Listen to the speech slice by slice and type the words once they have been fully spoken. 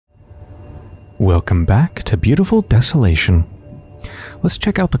Welcome back to Beautiful Desolation. Let's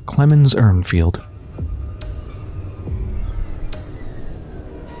check out the Clemens urn field.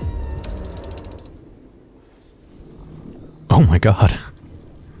 Oh my god.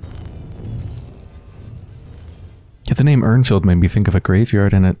 Yeah, the name Urnfield made me think of a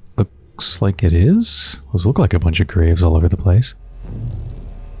graveyard, and it looks like it is? Those look like a bunch of graves all over the place.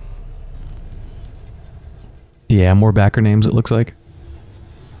 Yeah, more backer names it looks like.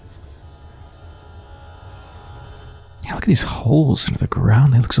 Yeah, look at these holes into the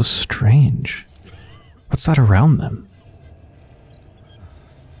ground. They look so strange. What's that around them?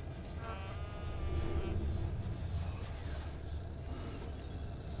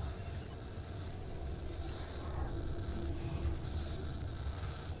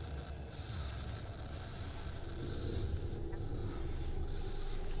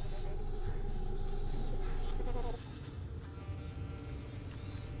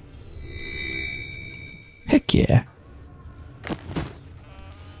 Heck yeah.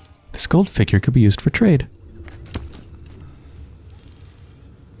 This gold figure could be used for trade.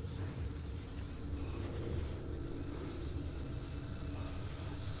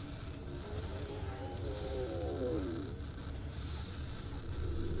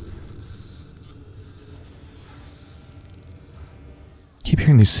 Keep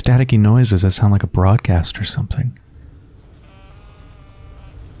hearing these staticky noises that sound like a broadcast or something.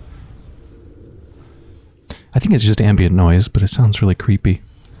 I think it's just ambient noise, but it sounds really creepy.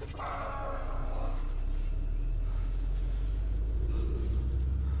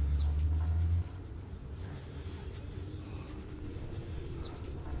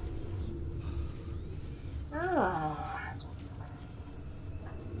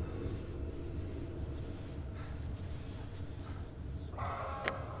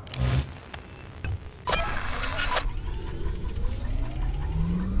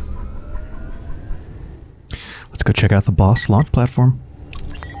 Let's go check out the boss launch platform.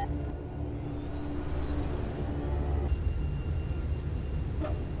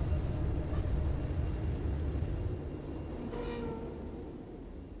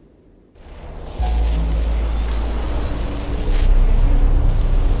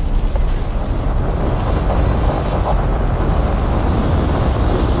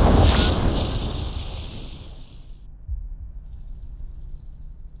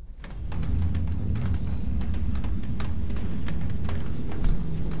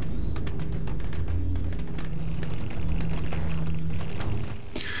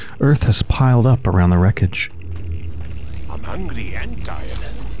 Earth has piled up around the wreckage. I'm hungry and tired.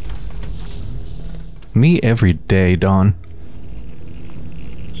 Me every day, Dawn.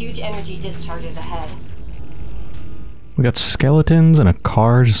 Huge energy discharges ahead. We got skeletons and a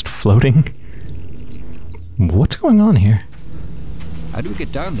car just floating. What's going on here? How do we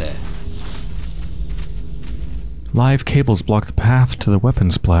get down there? Live cables block the path to the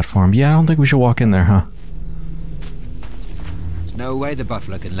weapons platform. Yeah, I don't think we should walk in there, huh? No way the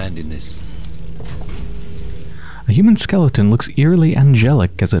buffalo can land in this. A human skeleton looks eerily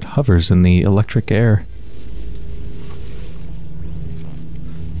angelic as it hovers in the electric air.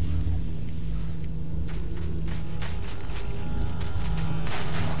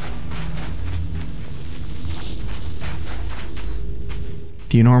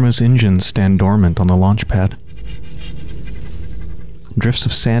 The enormous engines stand dormant on the launch pad. Drifts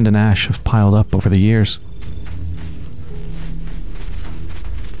of sand and ash have piled up over the years.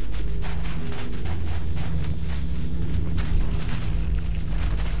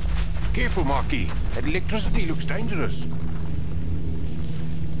 Careful, Marky. That electricity looks dangerous.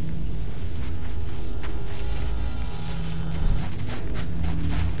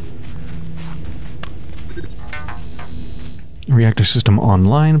 Reactor system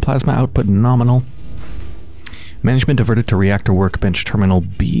online, plasma output nominal. Management diverted to reactor workbench terminal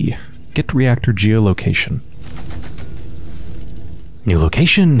B. Get reactor geolocation. New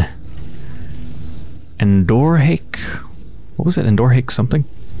location. Endorhake. What was it? Endorhake something?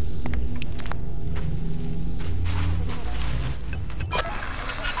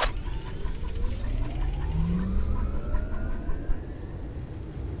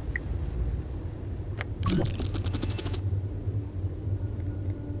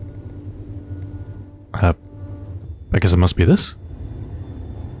 I guess it must be this.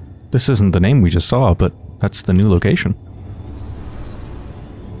 This isn't the name we just saw, but that's the new location.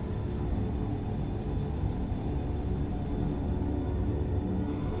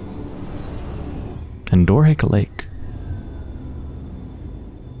 Endorhake Lake.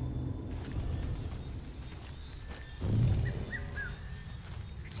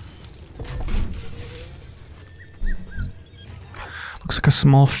 Looks like a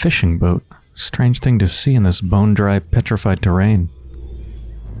small fishing boat. Strange thing to see in this bone-dry, petrified terrain.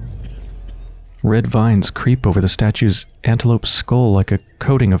 Red vines creep over the statue's antelope skull like a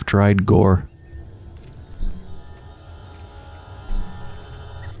coating of dried gore.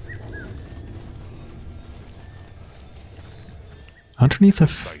 Underneath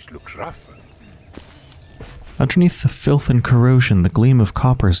Place looks rough. Underneath the filth and corrosion, the gleam of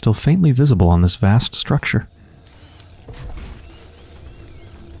copper is still faintly visible on this vast structure.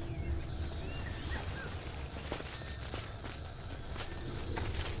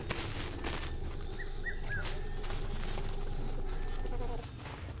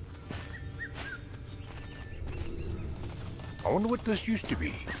 I wonder what this used to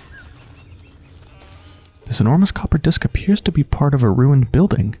be. This enormous copper disc appears to be part of a ruined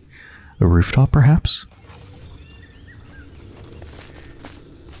building. A rooftop, perhaps?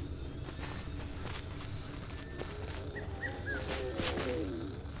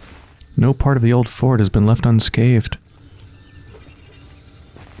 No part of the old fort has been left unscathed.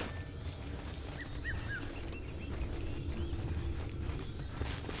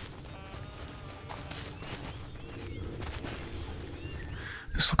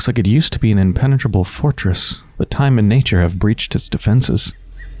 This looks like it used to be an impenetrable fortress, but time and nature have breached its defenses.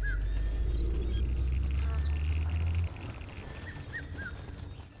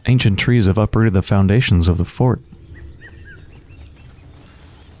 Ancient trees have uprooted the foundations of the fort.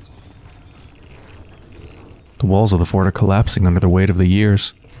 The walls of the fort are collapsing under the weight of the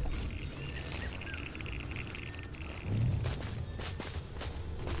years.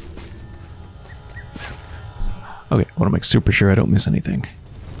 Okay, I want to make super sure I don't miss anything.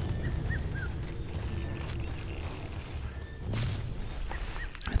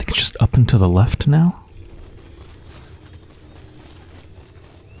 I think it's just up and to the left now.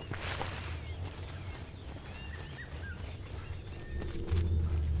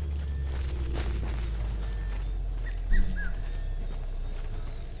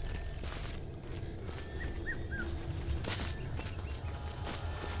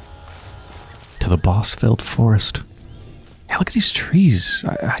 The boss-filled forest. Hey, look at these trees.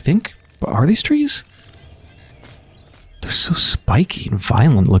 I think... Are these trees? They're so spiky and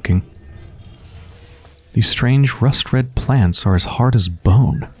violent looking. These strange rust-red plants are as hard as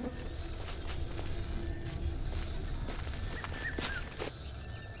bone.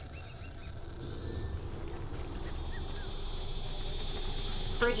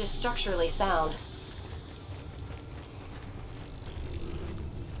 Bridge is structurally sound.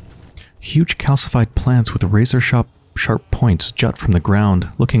 Huge calcified plants with razor-sharp points jut from the ground,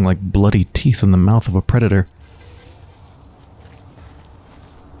 looking like bloody teeth in the mouth of a predator.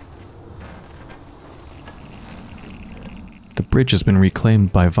 The bridge has been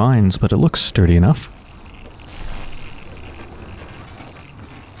reclaimed by vines, but it looks sturdy enough.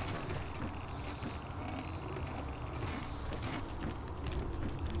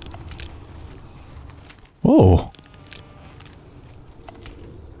 Oh!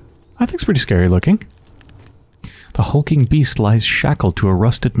 That thing's pretty scary looking. The hulking beast lies shackled to a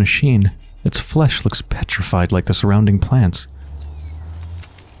rusted machine. Its flesh looks petrified like the surrounding plants.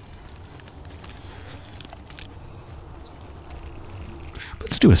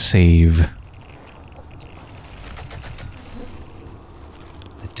 Let's do a save.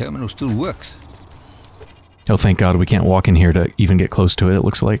 The terminal still works. Oh, thank God we can't walk in here to even get close to it, it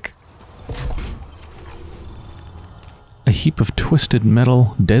looks like. A heap of twisted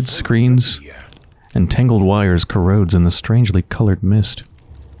metal, dead screens, and tangled wires corrodes in the strangely colored mist.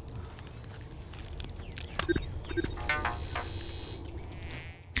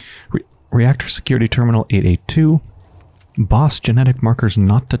 Reactor Security Terminal 882. Boss genetic markers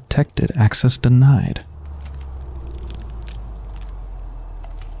not detected. Access denied.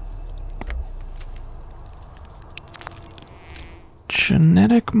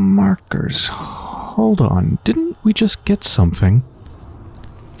 Genetic markers. Hold on. Didn't we just get something?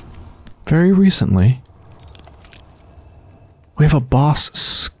 Very recently. We have a boss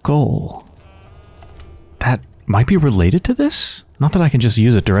skull. That might be related to this? Not that I can just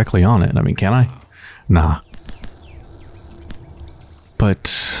use it directly on it. I mean, can I? Nah. But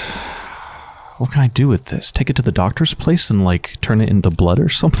what can I do with this? Take it to the doctor's place and, like, turn it into blood or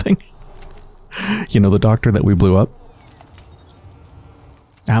something? You know, the doctor that we blew up?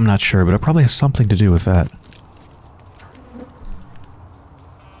 I'm not sure, but it probably has something to do with that.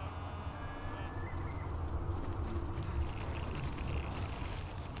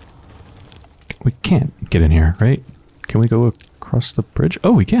 We can't get in here, right? Can we go across the bridge?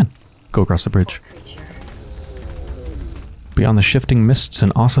 Oh, we can. Go across the bridge. Beyond the shifting mists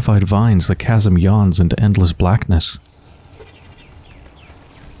and ossified vines, the chasm yawns into endless blackness.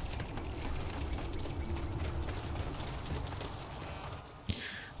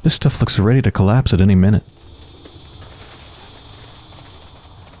 This stuff looks ready to collapse at any minute.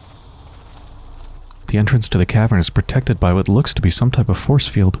 The entrance to the cavern is protected by what looks to be some type of force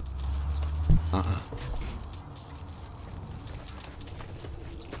field.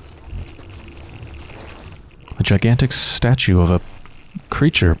 A gigantic statue of a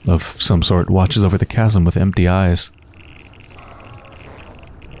creature of some sort watches over the chasm with empty eyes.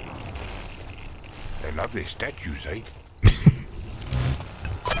 They love their statues, eh?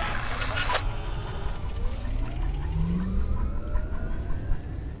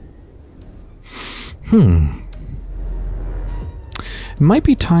 It might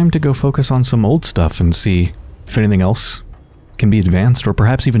be time to go focus on some old stuff and see if anything else can be advanced, or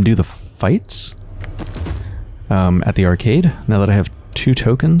perhaps even do the fights at the arcade, now that I have 2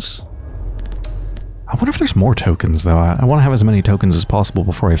 tokens. I wonder if there's more tokens, though. I want to have as many tokens as possible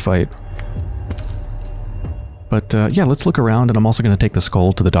before I fight. But yeah, let's look around, and I'm also going to take the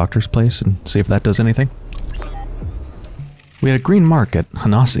skull to the doctor's place and see if that does anything. We had a green mark at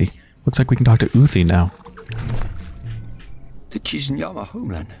Hanasi. Looks like we can talk to Uthi now. The Chizinyama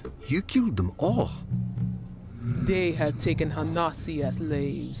homeland. You killed them all. They had taken Hanasi as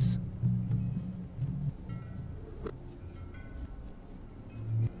slaves.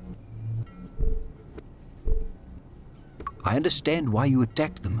 I understand why you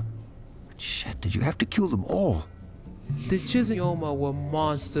attacked them. But shit, did you have to kill them all? The Chizinyama were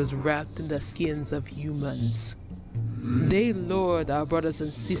monsters wrapped in the skins of humans. They lured our brothers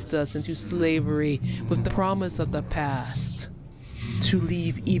and sisters into slavery with the promise of the past. To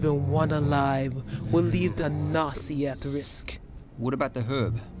leave even one alive will leave the Nasi at risk. What about the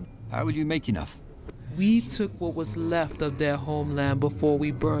herb? How will you make enough? We took what was left of their homeland before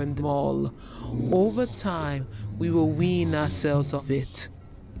we burned them all. Over time, we will wean ourselves of it.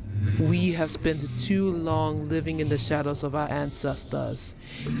 We have spent too long living in the shadows of our ancestors.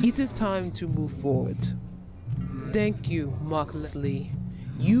 It is time to move forward. Thank you, Mark Leslie.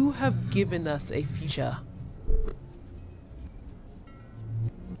 You have given us a future.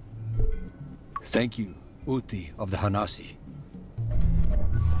 Thank you, Uti of the Hanasi.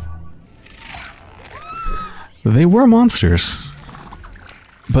 They were monsters.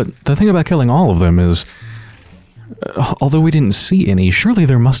 But the thing about killing all of them is, although we didn't see any, surely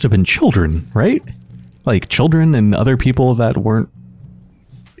there must have been children, right? Like children and other people that weren't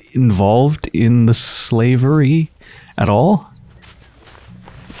involved in the slavery at all?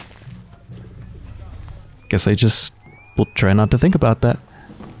 Guess I just will try not to think about that.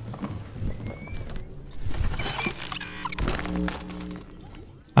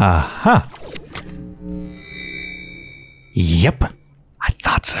 Aha! Yep, I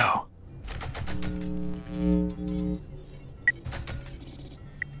thought so.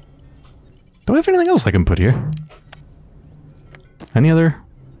 Do I have anything else I can put here? Any other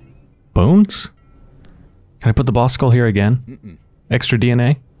bones? Can I put the boss skull here again? Extra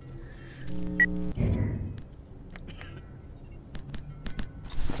DNA?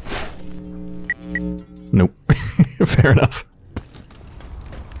 Nope. Fair enough.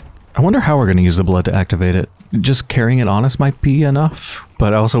 I wonder how we're going to use the blood to activate it. Just carrying it on us might be enough,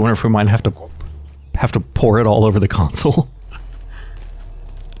 but I also wonder if we might have to pour it all over the console.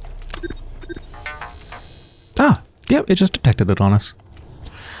 Ah, yep, it just detected it on us.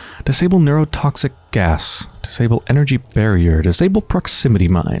 Disable neurotoxic gas. Disable energy barrier. Disable proximity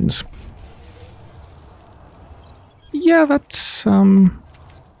mines. Yeah, that's,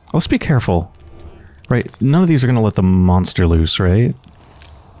 let's be careful. Right, none of these are going to let the monster loose, right?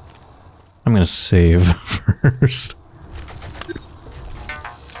 I'm going to save first.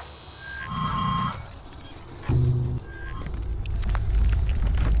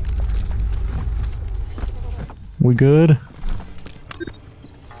 We good?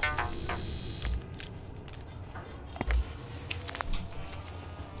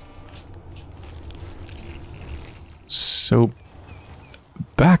 So,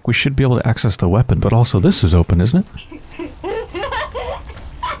 back we should be able to access the weapon, but also this is open, isn't it?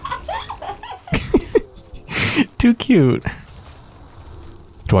 Too cute.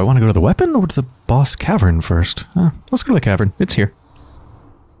 Do I want to go to the weapon or to the boss cavern first? Let's go to the cavern. It's here.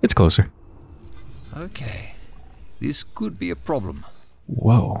 It's closer. Okay. This could be a problem.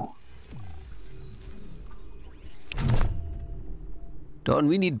 Whoa. Don,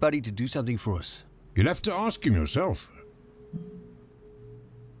 we need Buddy to do something for us. You'll have to ask him yourself.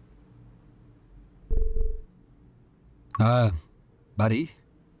 Buddy,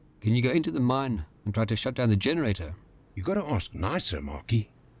 can you go into the mine and try to shut down the generator? You gotta ask nicer, Marky.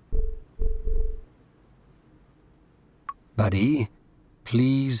 Buddy,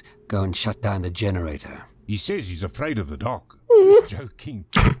 please go and shut down the generator. He says he's afraid of the dark. Just joking.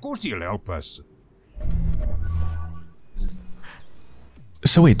 Of course he'll help us.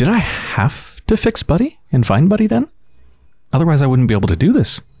 So wait, did I have to fix Buddy and find Buddy then? Otherwise I wouldn't be able to do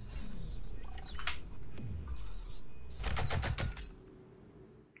this.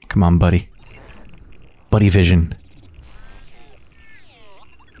 Come on, Buddy. Buddy vision.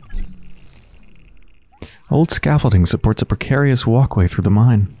 Old scaffolding supports a precarious walkway through the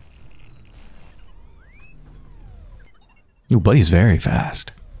mine. Ooh, Buddy's very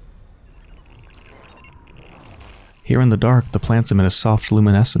fast. Here in the dark, the plants emit a soft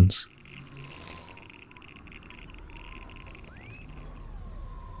luminescence.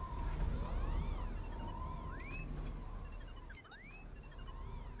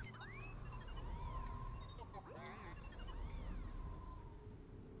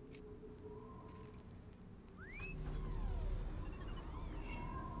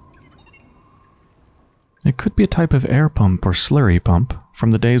 It could be a type of air pump or slurry pump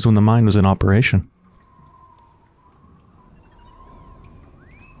from the days when the mine was in operation.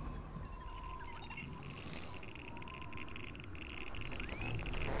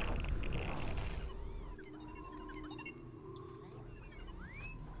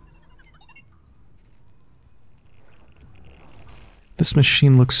 This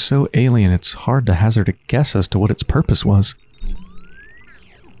machine looks so alien, it's hard to hazard a guess as to what its purpose was.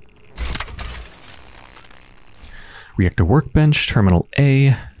 Reactor workbench, terminal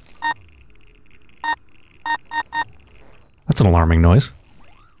A. That's an alarming noise.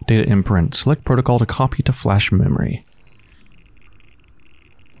 Data imprint. Select protocol to copy to flash memory.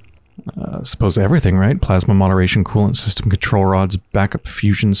 Suppose everything, right? Plasma moderation, coolant system, control rods, backup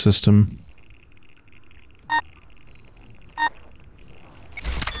fusion system.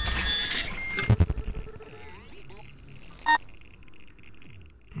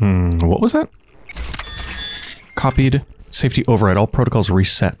 What was that? Copied. Safety override. All protocols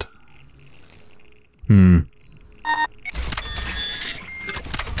reset. Oh,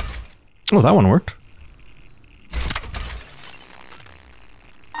 that one worked.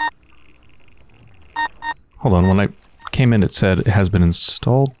 Hold on, when I came in it said it has been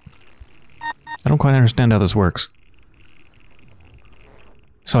installed. I don't quite understand how this works.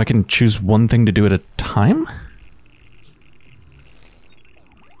 So I can choose one thing to do at a time?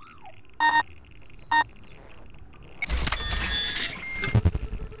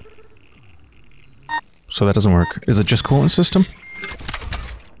 So that doesn't work. Is it just coolant system?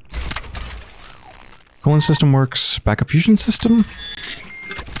 Coolant system works. Backup fusion system?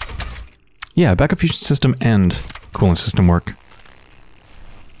 Yeah, backup fusion system and coolant system work.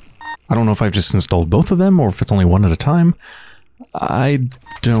 I don't know if I've just installed both of them or if it's only one at a time. I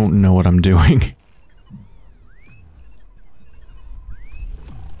don't know what I'm doing.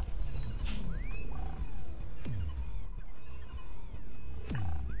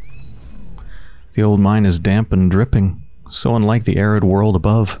 The old mine is damp and dripping, so unlike the arid world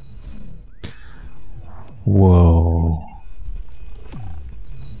above. Whoa.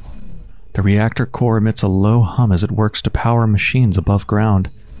 The reactor core emits a low hum as it works to power machines above ground.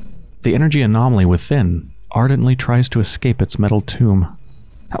 The energy anomaly within ardently tries to escape its metal tomb.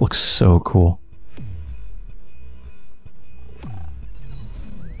 That looks so cool.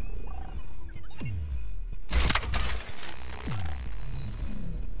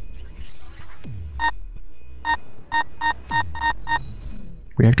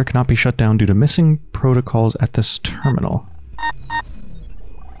 Reactor cannot be shut down due to missing protocols at this terminal.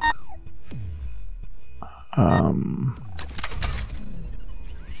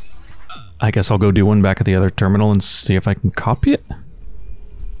 I guess I'll go do one back at the other terminal and see if I can copy it.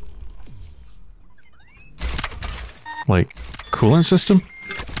 Like, coolant system?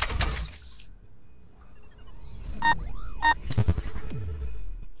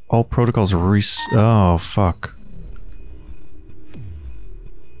 All protocols oh, fuck.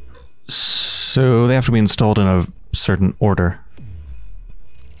 So they have to be installed in a certain order.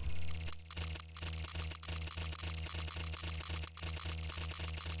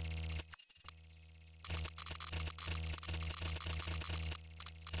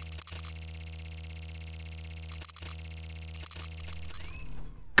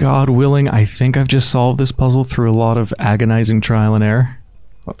 God willing, I think I've just solved this puzzle through a lot of agonizing trial and error.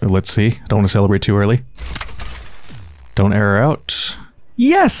 Let's see. Don't want to celebrate too early. Don't error out.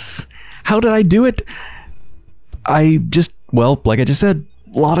 Yes! How did I do it? I just, well, like I just said,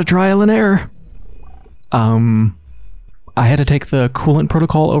 a lot of trial and error. I had to take the coolant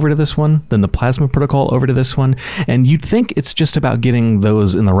protocol over to this one, then the plasma protocol over to this one, and you'd think it's just about getting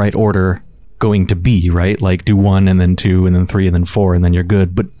those in the right order going to be, right? Like do 1 and then 2 and then 3 and then 4 and then you're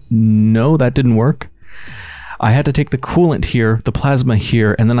good. But no, that didn't work. I had to take the coolant here, the plasma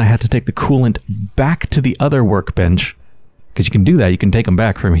here, and then I had to take the coolant back to the other workbench. Because you can do that. You can take them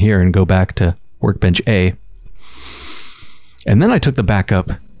back from here and go back to workbench A. And then I took the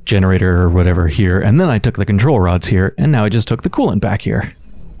backup generator or whatever here, and then I took the control rods here, and now I just took the coolant back here.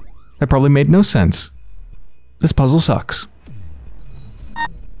 That probably made no sense. This puzzle sucks.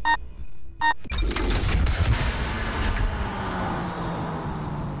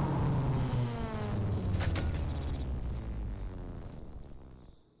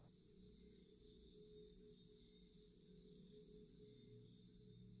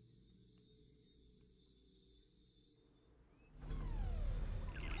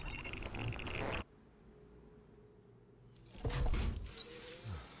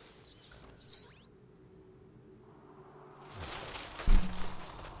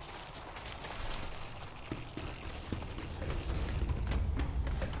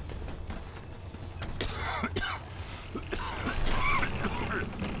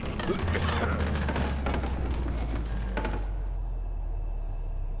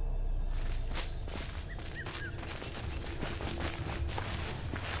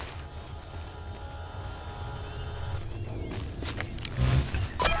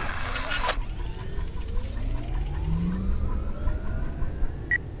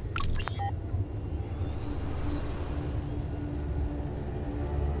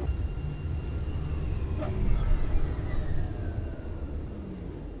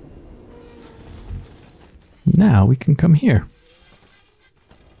 Now we can come here.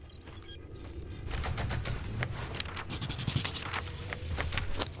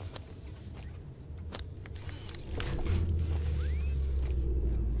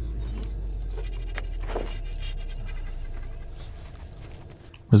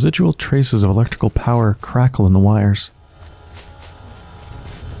 Residual traces of electrical power crackle in the wires.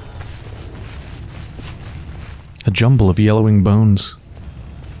 A jumble of yellowing bones.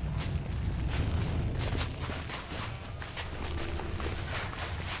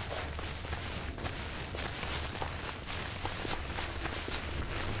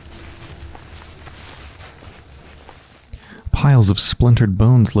 Piles of splintered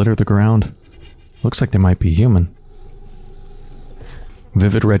bones litter the ground. Looks like they might be human.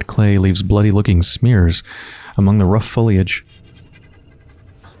 Vivid red clay leaves bloody-looking smears among the rough foliage.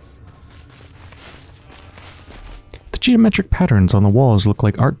 The geometric patterns on the walls look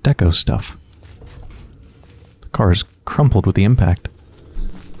like Art Deco stuff. The car is crumpled with the impact.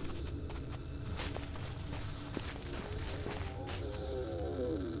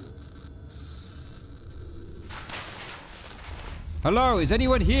 Hello, is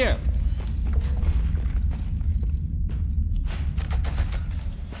anyone here?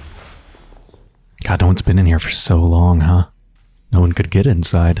 God, no one's been in here for so long, huh? No one could get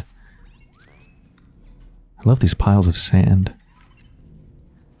inside. I love these piles of sand.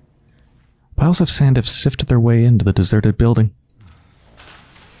 Piles of sand have sifted their way into the deserted building.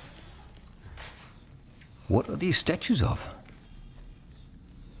 What are these statues of?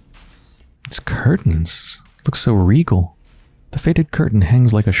 It's curtains. Looks so regal. The faded curtain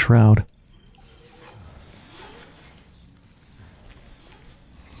hangs like a shroud.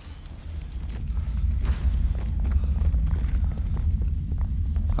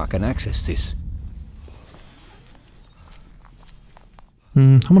 I can access this.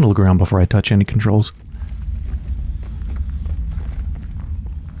 I'm gonna look around before I touch any controls.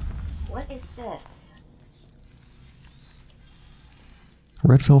 What is this?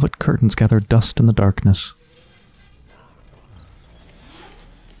 Red velvet curtains gather dust in the darkness.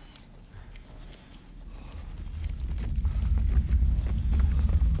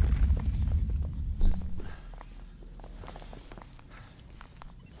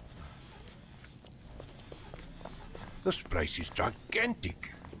 This place is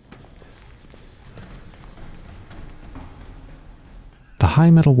gigantic. The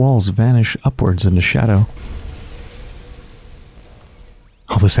high metal walls vanish upwards into shadow.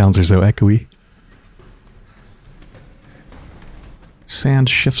 All the sounds are so echoey. Sand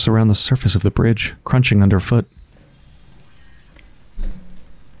shifts around the surface of the bridge, crunching underfoot.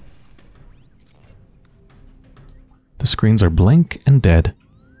 The screens are blank and dead.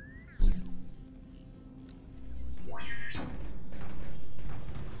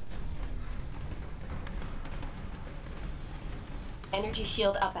 Energy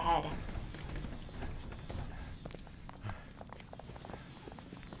shield up ahead.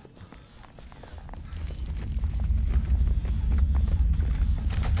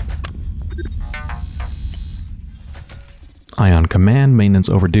 Ion command maintenance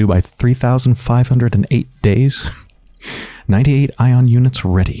overdue by 3,508 days. 98 ion units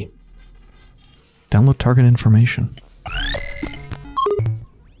ready. Download target information.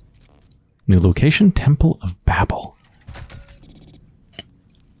 New location, Temple of Babel.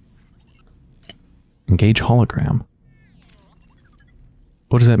 Engage hologram.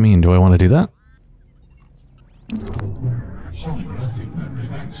 What does that mean? Do I want to do that?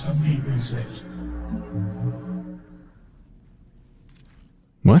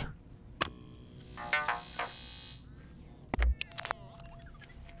 What?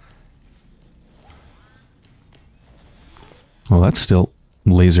 Well, that's still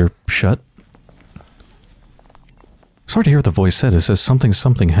laser shut. It's hard to hear what the voice said. It says something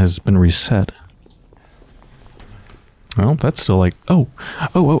something has been reset. Well, that's still like, oh.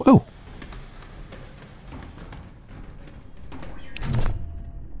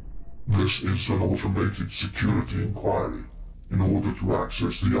 This is an automated security inquiry. In order to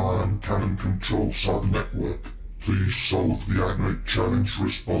access the ion cannon control sub-network, please solve the Agnate Challenge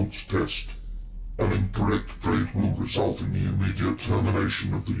response test. An incorrect grade will result in the immediate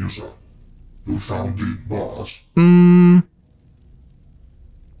termination of the user. Who found it, boss? An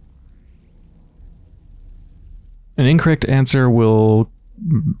incorrect answer will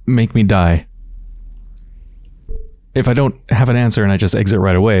make me die. If I don't have an answer and I just exit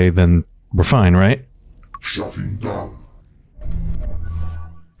right away, then we're fine, right? Shutting down.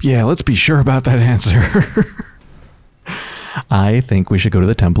 Yeah, let's be sure about that answer. I think we should go to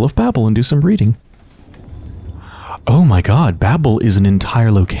the Temple of Babel and do some reading. Oh my god, Babel is an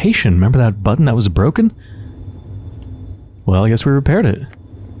entire location. Remember that button that was broken? Well, I guess we repaired it.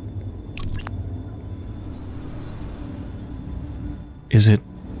 Is it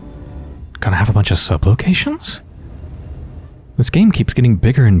gonna have a bunch of sub-locations? This game keeps getting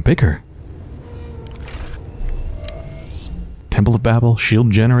bigger and bigger. Temple of Babel,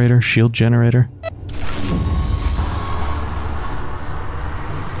 shield generator, shield generator.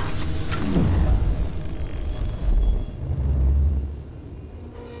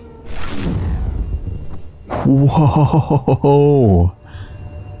 Whoa!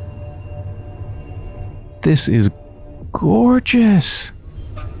 This is gorgeous!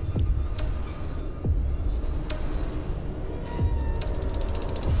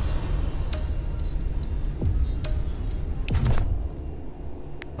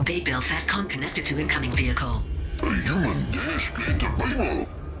 Baybill SATCOM connected to incoming vehicle. A human desk enter Bible.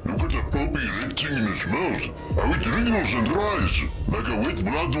 Look at the puppy red thing in his mouth. How it wriggles and dries like a wet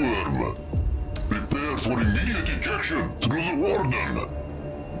bloodworm. Prepare for immediate ejection through the warden.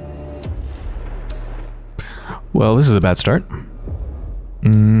 Well, this is a bad start.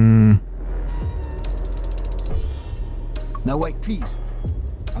 Now wait, please.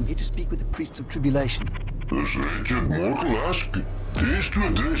 I'm here to speak with the Priest of Tribulation. This wretched mortal ask dares to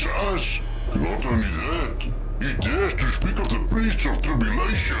address us. Not only that, he dares to speak of the Priests of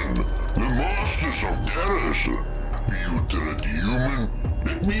Tribulation, the Masters of Terrors. You dread human,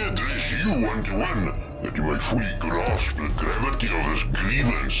 let me address you one-to-one, that you may fully grasp the gravity of this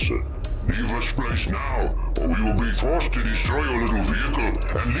grievance. Leave this place now, or we will be forced to destroy your little vehicle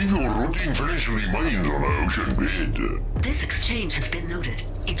and leave your rotting flesh remains on our ocean bed. This exchange has been noted.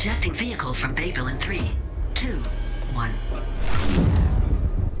 Ejecting vehicle from Baybill in 3, 2, 1.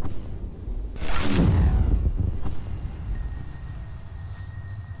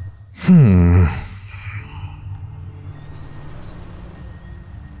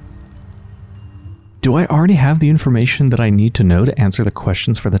 Do I already have the information that I need to know to answer the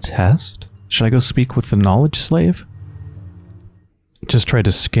questions for the test? Should I go speak with the knowledge slave? Just try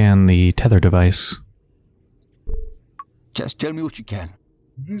to scan the tether device. Just tell me what you can.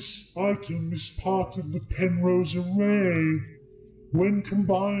 This item is part of the Penrose array. When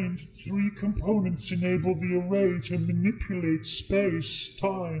combined, 3 components enable the array to manipulate space,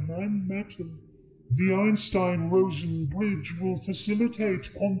 time, and matter. The Einstein-Rosen bridge will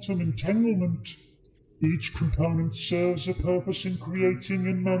facilitate quantum entanglement. Each component serves a purpose in creating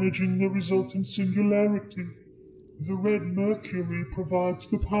and managing the resultant singularity. The red mercury provides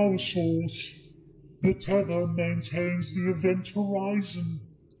the power source. The tether maintains the event horizon.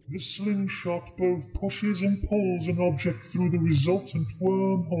 The slingshot both pushes and pulls an object through the resultant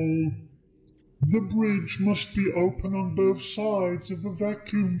wormhole. The bridge must be open on both sides of the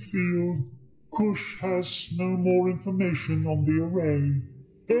vacuum field. POOCH has no more information on the array.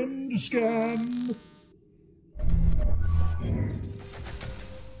 End scan!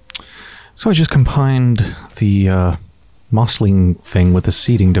 So I just combined the Mossling thing with the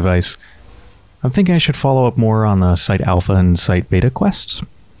seeding device. I'm thinking I should follow up more on the Site Alpha and Site Beta quests.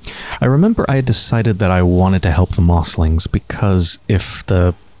 I remember I had decided that I wanted to help the Mosslings because if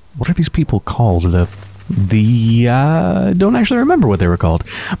the... What are these people called? I don't actually remember what they were called.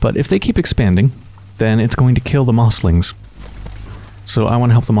 But if they keep expanding, then it's going to kill the mosslings. So I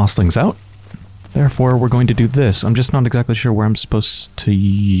want to help the mosslings out. Therefore, we're going to do this. I'm just not exactly sure where I'm supposed to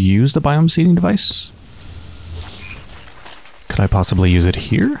use the biome seeding device. Could I possibly use it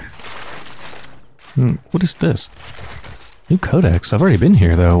here? What is this? New codex. I've already been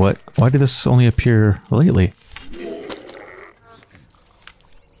here, though. What? Why did this only appear lately?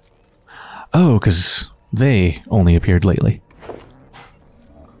 Oh, because they only appeared lately.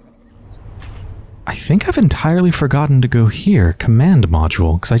 I think I've entirely forgotten to go here. Command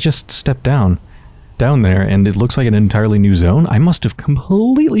module. Because I just stepped down there, and it looks like an entirely new zone. I must have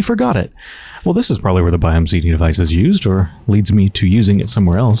completely forgot it. Well, this is probably where the biome seeding device is used, or leads me to using it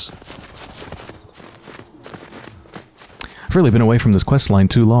somewhere else. I've really been away from this quest line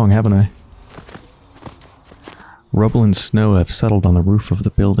too long, haven't I? Rubble and snow have settled on the roof of the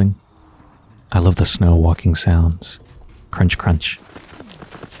building. I love the snow walking sounds. Crunch, crunch.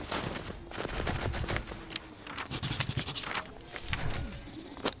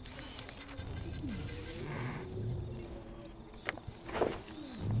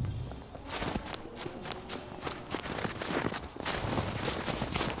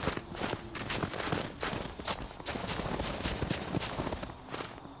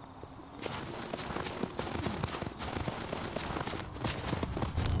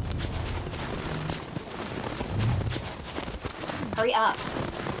 Hurry up.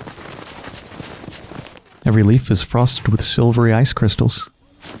 Every leaf is frosted with silvery ice crystals.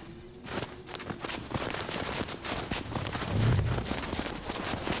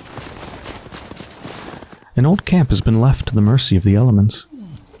 An old camp has been left to the mercy of the elements.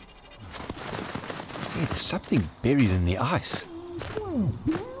 Hey, there's something buried in the ice.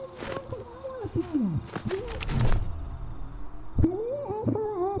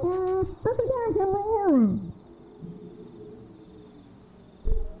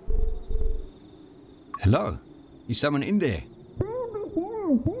 Hello? Is someone in there?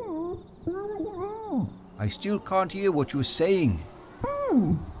 I still can't hear what you're saying.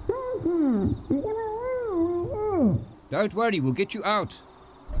 Don't worry, we'll get you out.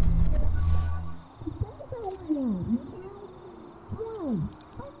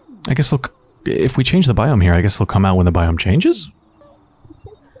 I guess they'll... If we change the biome here, I guess they'll come out when the biome changes?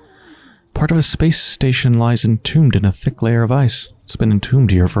 Part of a space station lies entombed in a thick layer of ice. It's been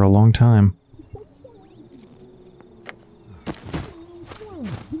entombed here for a long time.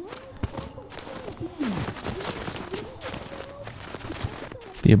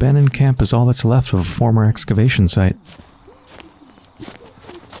 The abandoned camp is all that's left of a former excavation site.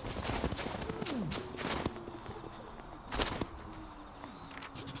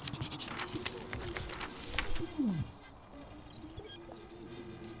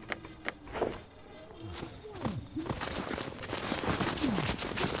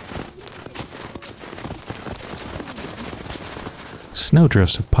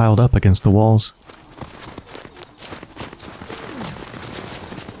 Snowdrifts have piled up against the walls.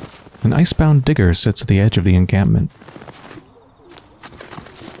 An icebound digger sits at the edge of the encampment.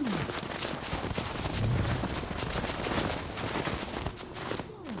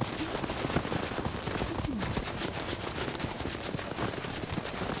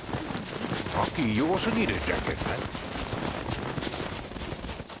 Rocky, you also need a jacket, man.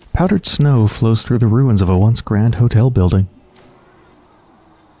 Powdered snow flows through the ruins of a once grand hotel building.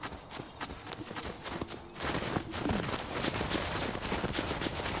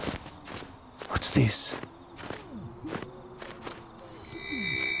 This?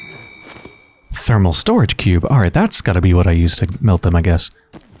 Thermal storage cube. Alright, that's gotta be what I use to melt them, I guess.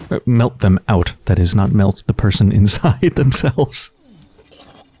 Melt them out. That is, not melt the person inside themselves.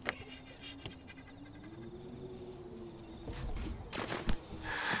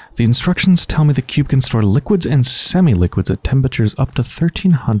 The instructions tell me the cube can store liquids and semi-liquids at temperatures up to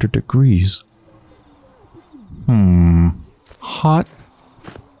 1300 degrees. Hot.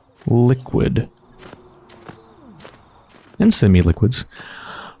 Liquid. And semi-liquids.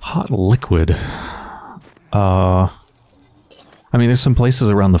 Hot liquid. I mean, there's some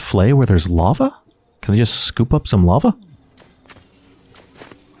places around the flay where there's lava? Can I just scoop up some lava?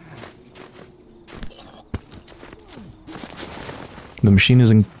 The machine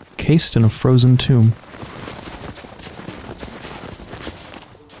is encased in a frozen tomb.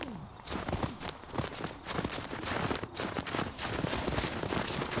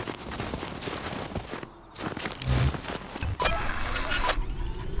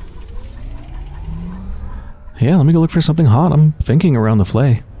 Yeah, let me go look for something hot. I'm thinking around the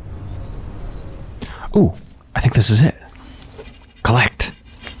flay. Ooh, I think this is it. Collect.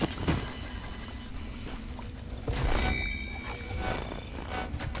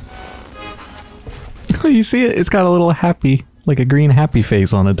 You see it? It's got a little happy, like a green happy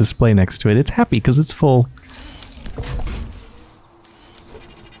face on a display next to it. It's happy because it's full.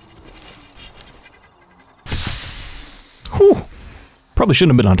 Whew. Probably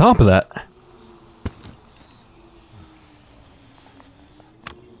shouldn't have been on top of that.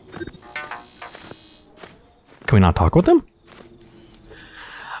 Can we not talk with them?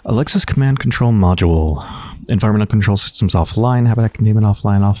 Alexa's command control module. Environmental control systems offline. Habitat containment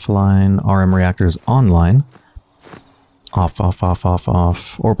offline, offline. RM reactors online. Off, off, off, off,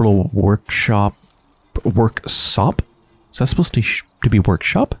 off. Orbital workshop. Worksop? Is that supposed to be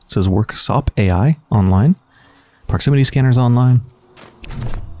workshop? It says worksop AI online. Proximity scanners online.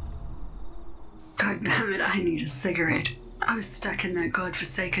 God damn it, I need a cigarette. I was stuck in that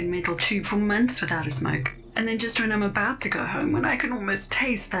godforsaken metal tube for months without a smoke. And then just when I'm about to go home, when I can almost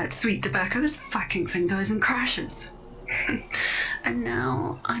taste that sweet tobacco, this fucking thing goes and crashes. And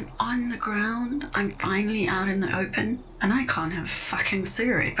now I'm on the ground, I'm finally out in the open, and I can't have a fucking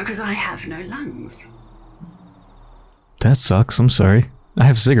cigarette because I have no lungs. That sucks, I'm sorry. I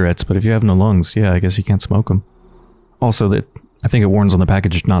have cigarettes, but if you have no lungs, yeah, I guess you can't smoke them. Also, I think it warns on the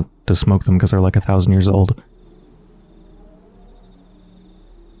package not to smoke them because they're like 1,000 years old.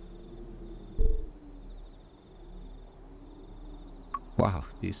 Wow,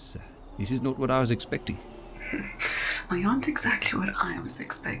 this is not what I was expecting. Well, you aren't exactly what I was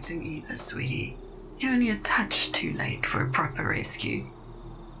expecting either, sweetie. You're only a touch too late for a proper rescue.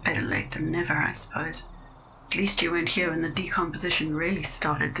 Better late than never, I suppose. At least you weren't here when the decomposition really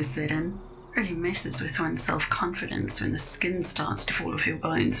started to set in. Really messes with one's self-confidence when the skin starts to fall off your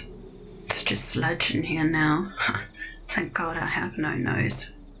bones. It's just sludge in here now. Thank God I have no nose.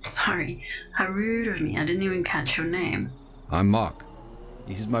 Sorry, how rude of me, I didn't even catch your name. I'm Mark.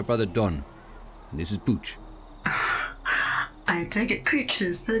 This is my brother Don. And this is Pooch. I take it Pooch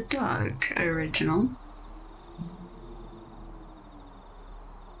is the dog original.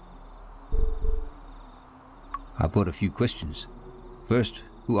 I've got a few questions. First,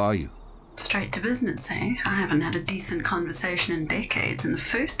 who are you? Straight to business, eh? I haven't had a decent conversation in decades, and the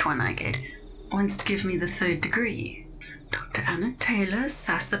first one I get wants to give me the 3rd degree. Dr. Anna Taylor,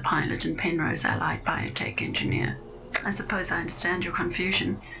 SAS pilot and Penrose allied biotech engineer. I suppose I understand your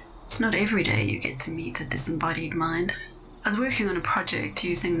confusion. It's not every day you get to meet a disembodied mind. I was working on a project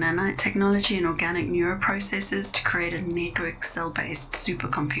using nanite technology and organic neuroprocessors to create a network cell-based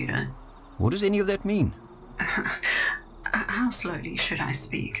supercomputer. What does any of that mean? How slowly should I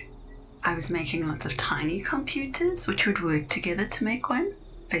speak? I was making lots of tiny computers which would work together to make one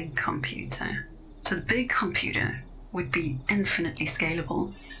big computer. So the big computer would be infinitely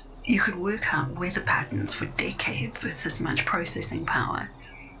scalable. You could work out weather patterns for decades with this much processing power.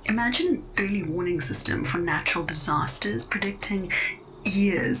 Imagine an early warning system for natural disasters predicting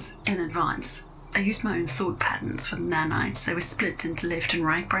years in advance. I used my own thought patterns for the nanites. They were split into left and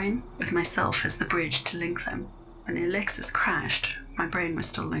right brain, with myself as the bridge to link them. When the Alexis crashed, my brain was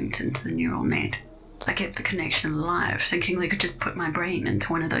still linked into the neural net. I kept the connection alive, thinking they could just put my brain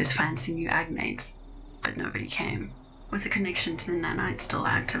into one of those fancy new agnates. But nobody came. With the connection to the nanite still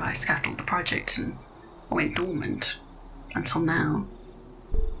active, I scuttled the project and went dormant. Until now.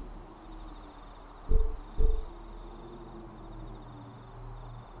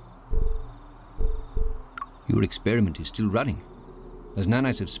 Your experiment is still running. As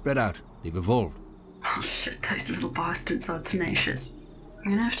nanites have spread out, they've evolved. Oh shit, those little bastards are tenacious.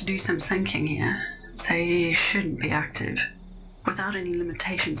 I'm gonna have to do some thinking here. They shouldn't be active. Without any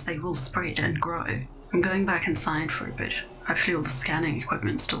limitations, they will spread and grow. I'm going back inside for a bit. Hopefully all the scanning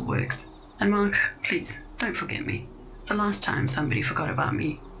equipment still works. And Mark, please, don't forget me. The last time somebody forgot about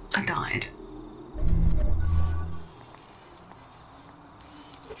me, I died.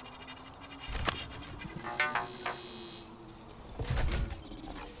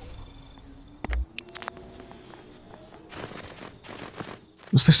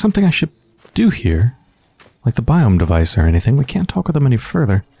 Is there something I should do here? Like the biome device or anything? We can't talk with them any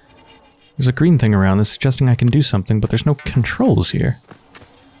further. There's a green thing around that's suggesting I can do something, but there's no controls here.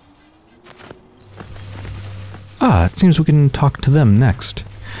 Ah, it seems we can talk to them next.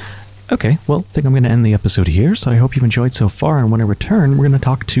 Okay, well, I think I'm going to end the episode here, so I hope you've enjoyed so far, and when I return, we're going to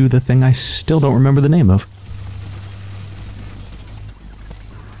talk to the thing I still don't remember the name of.